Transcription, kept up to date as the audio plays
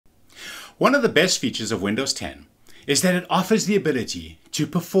One of the best features of Windows 10 is that it offers the ability to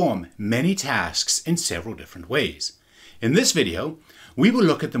perform many tasks in several different ways. In this video, we will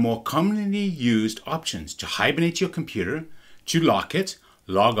look at the more commonly used options to hibernate your computer, to lock it,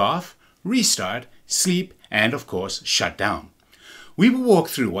 log off, restart, sleep, and of course, shut down. We will walk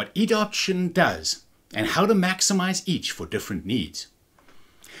through what each option does and how to maximize each for different needs.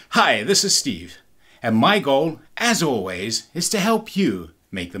 Hi, this is Steve, and my goal, as always, is to help you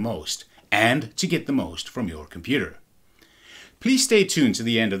make the most and to get the most from your computer. Please stay tuned to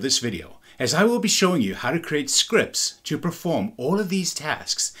the end of this video, as I will be showing you how to create scripts to perform all of these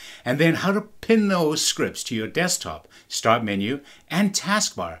tasks, and then how to pin those scripts to your desktop, start menu, and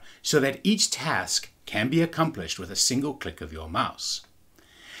taskbar so that each task can be accomplished with a single click of your mouse.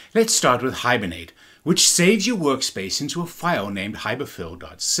 Let's start with Hibernate, which saves your workspace into a file named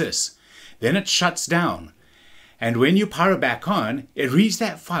hiberfill.sys. Then it shuts down, and when you power back on, it reads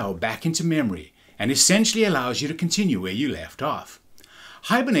that file back into memory and essentially allows you to continue where you left off.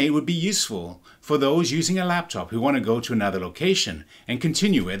 Hibernate would be useful for those using a laptop who want to go to another location and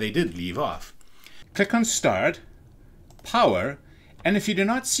continue where they did leave off. Click on Start, Power, and if you do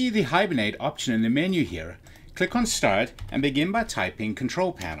not see the Hibernate option in the menu here, click on Start and begin by typing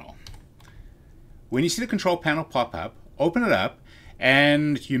Control Panel. When you see the Control Panel pop up, open it up,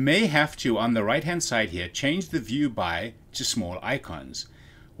 and you may have to, on the right hand side here, change the view by to small icons.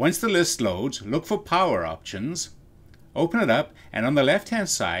 Once the list loads, look for Power options, open it up, and on the left hand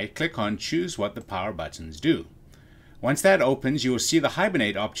side, click on Choose what the power buttons do. Once that opens, you will see the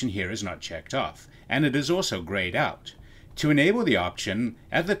Hibernate option here is not checked off, and it is also grayed out. To enable the option,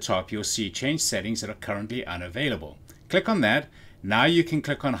 at the top you'll see Change Settings that are currently unavailable. Click on that. Now you can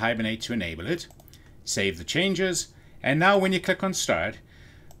click on Hibernate to enable it. Save the changes, and now when you click on Start,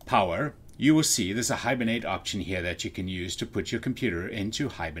 Power, you will see there's a Hibernate option here that you can use to put your computer into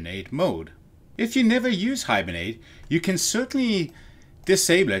Hibernate mode. If you never use Hibernate, you can certainly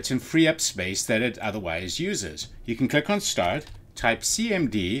disable it and free up space that it otherwise uses. You can click on Start, type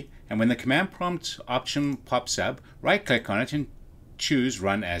CMD, and when the command prompt option pops up, right click on it and choose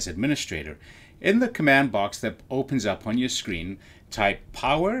Run as Administrator. In the command box that opens up on your screen, type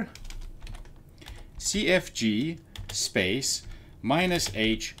powercfg space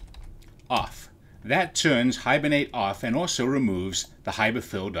 -h off. That turns Hibernate off and also removes the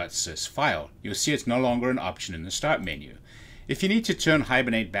hiberfill.sys file. You'll see it's no longer an option in the Start menu. If you need to turn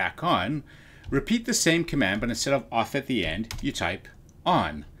Hibernate back on, repeat the same command, but instead of off at the end, you type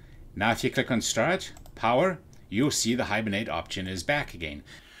on. Now if you click on Start, Power, you'll see the Hibernate option is back again.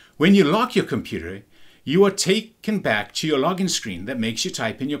 When you lock your computer, you are taken back to your login screen that makes you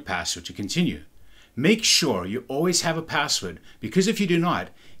type in your password to continue. Make sure you always have a password, because if you do not,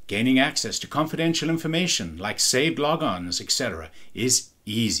 gaining access to confidential information like saved logons, etc. is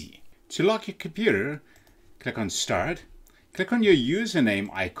easy. To lock your computer, click on Start, click on your username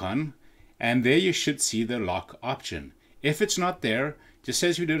icon, and there you should see the lock option. If it's not there, just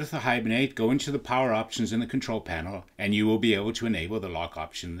as we did with the Hibernate, go into the power options in the control panel and you will be able to enable the lock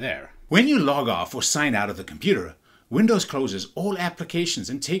option there. When you log off or sign out of the computer, Windows closes all applications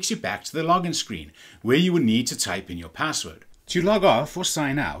and takes you back to the login screen where you would need to type in your password. To log off or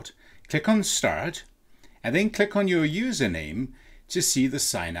sign out, click on Start and then click on your username to see the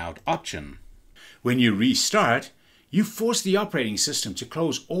sign out option. When you restart, you force the operating system to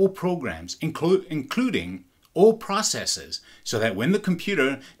close all programs, including all processes, so that when the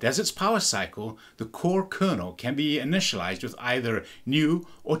computer does its power cycle, the core kernel can be initialized with either new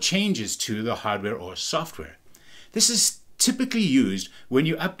or changes to the hardware or software. This is typically used when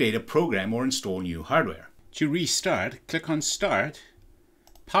you update a program or install new hardware. To restart, click on Start,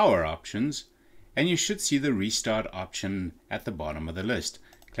 Power Options, and you should see the Restart option at the bottom of the list.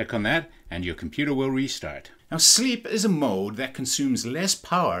 Click on that and your computer will restart. Now, sleep is a mode that consumes less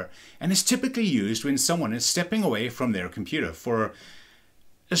power and is typically used when someone is stepping away from their computer for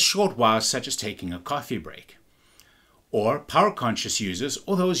a short while, such as taking a coffee break. Or power-conscious users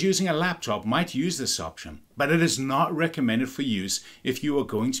or those using a laptop might use this option, but it is not recommended for use if you are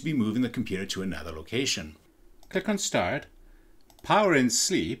going to be moving the computer to another location. Click on Start, Power and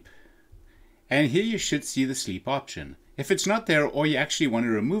Sleep, and here you should see the sleep option. If it's not there or you actually want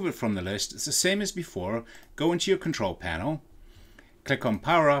to remove it from the list, it's the same as before. Go into your control panel, click on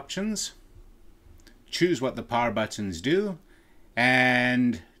Power Options, choose what the power buttons do,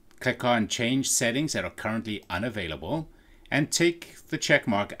 and click on Change Settings that are currently unavailable, and take the check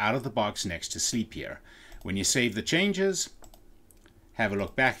mark out of the box next to Sleep here. When you save the changes, have a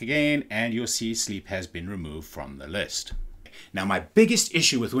look back again, and you'll see Sleep has been removed from the list. Now, my biggest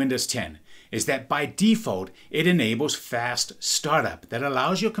issue with Windows 10 is that by default, it enables fast startup that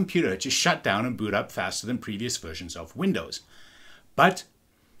allows your computer to shut down and boot up faster than previous versions of Windows. But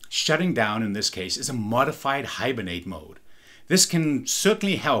shutting down in this case is a modified Hibernate mode. This can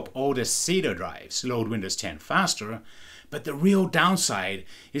certainly help older SATA drives load Windows 10 faster, but the real downside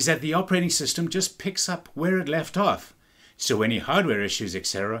is that the operating system just picks up where it left off. So any hardware issues,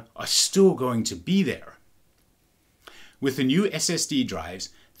 etc., are still going to be there. With the new SSD drives,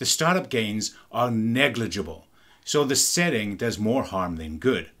 the startup gains are negligible, so the setting does more harm than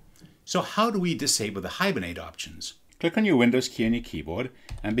good. So how do we disable the Hibernate options? Click on your Windows key on your keyboard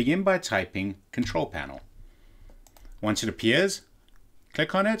and begin by typing Control Panel. Once it appears,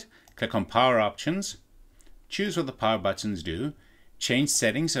 click on it, click on Power Options, choose what the power buttons do, change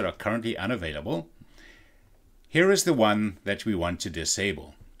settings that are currently unavailable. Here is the one that we want to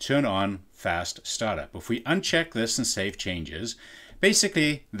disable. Turn on Fast Startup. If we uncheck this and save changes,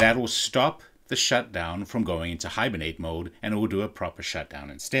 basically that will stop the shutdown from going into Hibernate mode and it will do a proper shutdown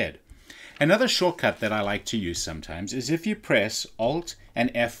instead. Another shortcut that I like to use sometimes is if you press Alt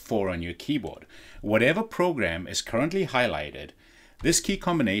and F4 on your keyboard. Whatever program is currently highlighted, this key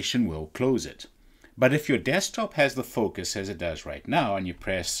combination will close it. But if your desktop has the focus as it does right now and you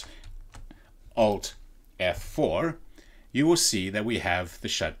press Alt F4, you will see that we have the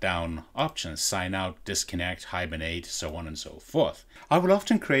shutdown options: sign out, disconnect, hibernate, so on and so forth. I will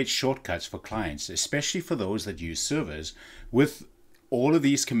often create shortcuts for clients, especially for those that use servers, with all of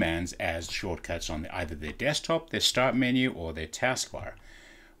these commands as shortcuts on either their desktop, their start menu, or their taskbar.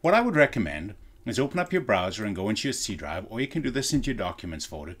 What I would recommend is open up your browser and go into your C drive, or you can do this into your Documents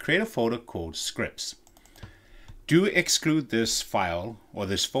folder. Create a folder called Scripts. Do exclude this file or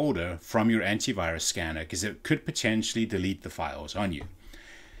this folder from your antivirus scanner because it could potentially delete the files on you.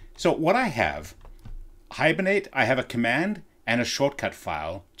 So what I have, Hibernate, I have a command and a shortcut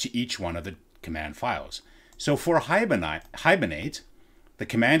file to each one of the command files. So for Hibernate, the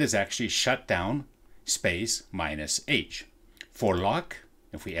command is actually shutdown space -H. For lock,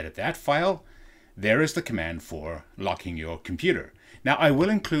 if we edit that file, there is the command for locking your computer. Now, I will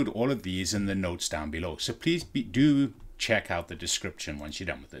include all of these in the notes down below, so please do check out the description once you're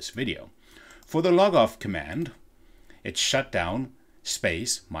done with this video. For the Logoff command, it's shutdown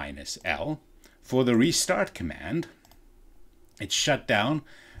space -L. For the restart command, it's shutdown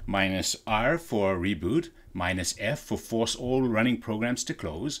 -R for reboot, -F for force all running programs to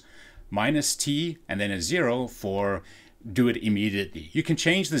close, -T, and then a 0 for do it immediately. You can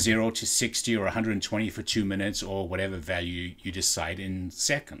change the 0 to 60 or 120 for 2 minutes or whatever value you decide in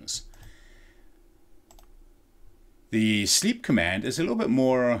seconds. The sleep command is a little bit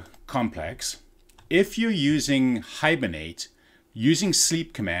more complex. If you're using Hibernate, using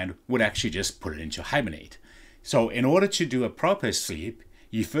sleep command would actually just put it into Hibernate. So in order to do a proper sleep,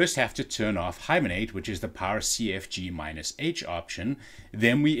 you first have to turn off Hibernate, which is the powercfg -H option.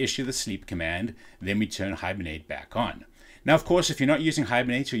 Then we issue the sleep command. Then we turn Hibernate back on. Now, of course, if you're not using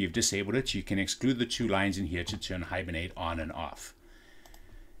Hibernate or you've disabled it, you can exclude the 2 lines in here to turn Hibernate on and off.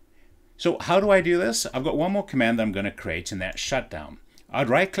 So how do I do this? I've got one more command that I'm going to create, and that's shutdown. I'd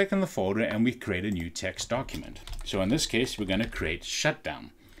right-click on the folder and we create a new text document. So in this case, we're going to create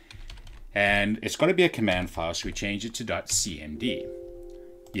shutdown. And it's going to be a command file, so we change it to .cmd.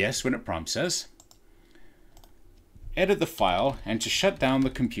 Yes, when it prompts us. Edit the file, and to shut down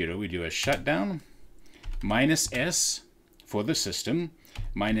the computer, we do a shutdown -S for the system,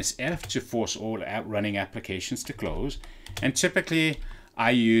 -F to force all running applications to close, and typically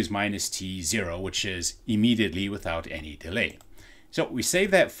I use -T 0, which is immediately without any delay. So we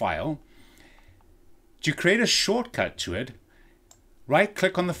save that file. To create a shortcut to it,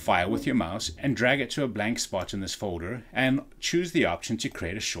 right-click on the file with your mouse and drag it to a blank spot in this folder and choose the option to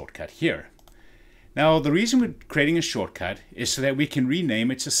create a shortcut here. Now, the reason we're creating a shortcut is so that we can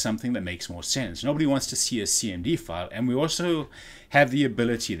rename it to something that makes more sense. Nobody wants to see a CMD file, and we also have the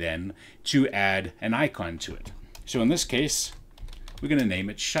ability then to add an icon to it. So in this case, we're going to name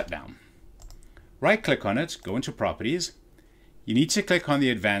it Shutdown. Right-click on it, go into Properties. You need to click on the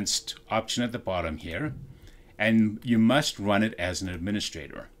Advanced option at the bottom here, and you must run it as an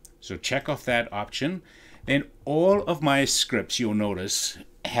administrator. So check off that option. Then all of my scripts, you'll notice,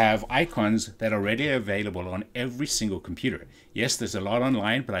 have icons that are already available on every single computer. Yes, there's a lot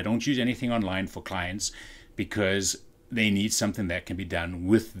online, but I don't use anything online for clients because they need something that can be done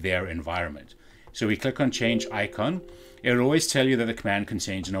with their environment. So we click on Change Icon. It will always tell you that the command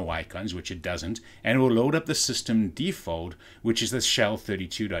contains no icons, which it doesn't, and it will load up the system default, which is the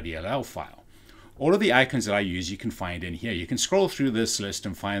shell32.dll file. All of the icons that I use you can find in here. You can scroll through this list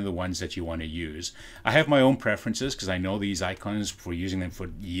and find the ones that you want to use. I have my own preferences because I know these icons for using them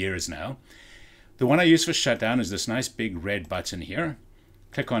for years now. The one I use for shutdown is this nice big red button here.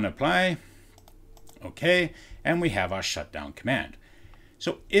 Click on apply. OK, and we have our shutdown command.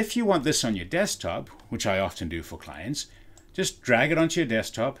 So if you want this on your desktop, which I often do for clients, just drag it onto your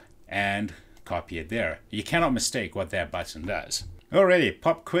desktop and copy it there. You cannot mistake what that button does. Alrighty,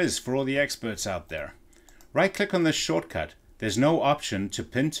 pop quiz for all the experts out there. Right click on this shortcut. There's no option to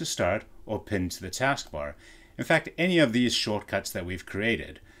pin to start or pin to the taskbar. In fact, any of these shortcuts that we've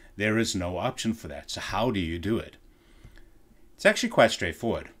created, there is no option for that. So how do you do it? It's actually quite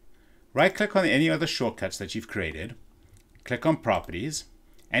straightforward. Right click on any other shortcuts that you've created, click on properties,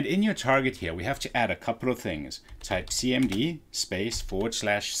 and in your target here we have to add a couple of things. Type cmd space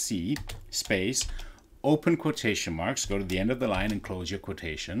 /c space open quotation marks, go to the end of the line and close your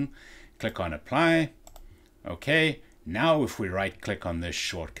quotation. Click on apply. Okay, now if we right click on this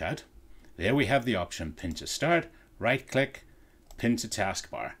shortcut, there we have the option pin to start, right click, pin to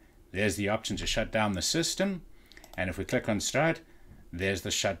taskbar. There's the option to shut down the system, and if we click on start, there's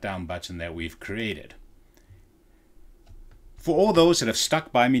the shutdown button that we've created. For all those that have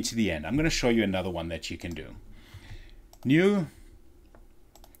stuck by me to the end, I'm going to show you another one that you can do. New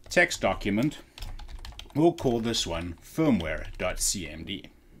text document. We'll call this one firmware.cmd.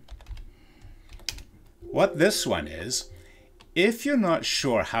 What this one is, if you're not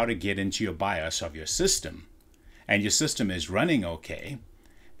sure how to get into your BIOS of your system, and your system is running okay,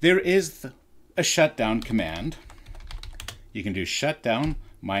 there is a shutdown command. You can do shutdown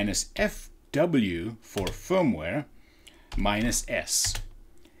 -fw for firmware -s.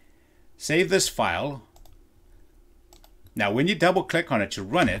 Save this file. Now when you double click on it to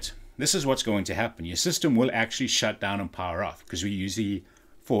run it, this is what's going to happen. Your system will actually shut down and power off because we use the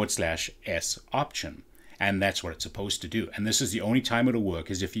 /s option, and that's what it's supposed to do. And this is the only time it'll work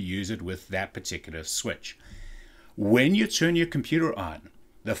is if you use it with that particular switch. When you turn your computer on,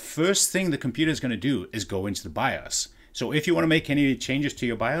 the first thing the computer is going to do is go into the BIOS. So if you want to make any changes to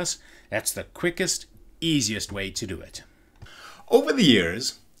your BIOS, that's the quickest, easiest way to do it. Over the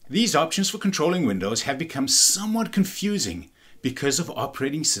years, these options for controlling Windows have become somewhat confusing because of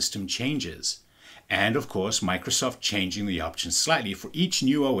operating system changes. And of course, Microsoft changing the options slightly for each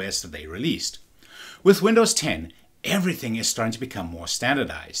new OS that they released. With Windows 10, everything is starting to become more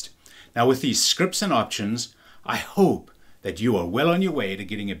standardized. Now with these scripts and options, I hope that you are well on your way to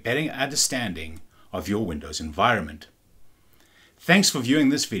getting a better understanding of your Windows environment. Thanks for viewing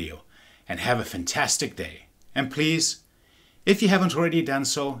this video and have a fantastic day. And please, if you haven't already done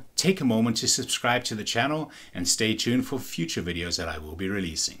so, take a moment to subscribe to the channel and stay tuned for future videos that I will be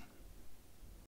releasing.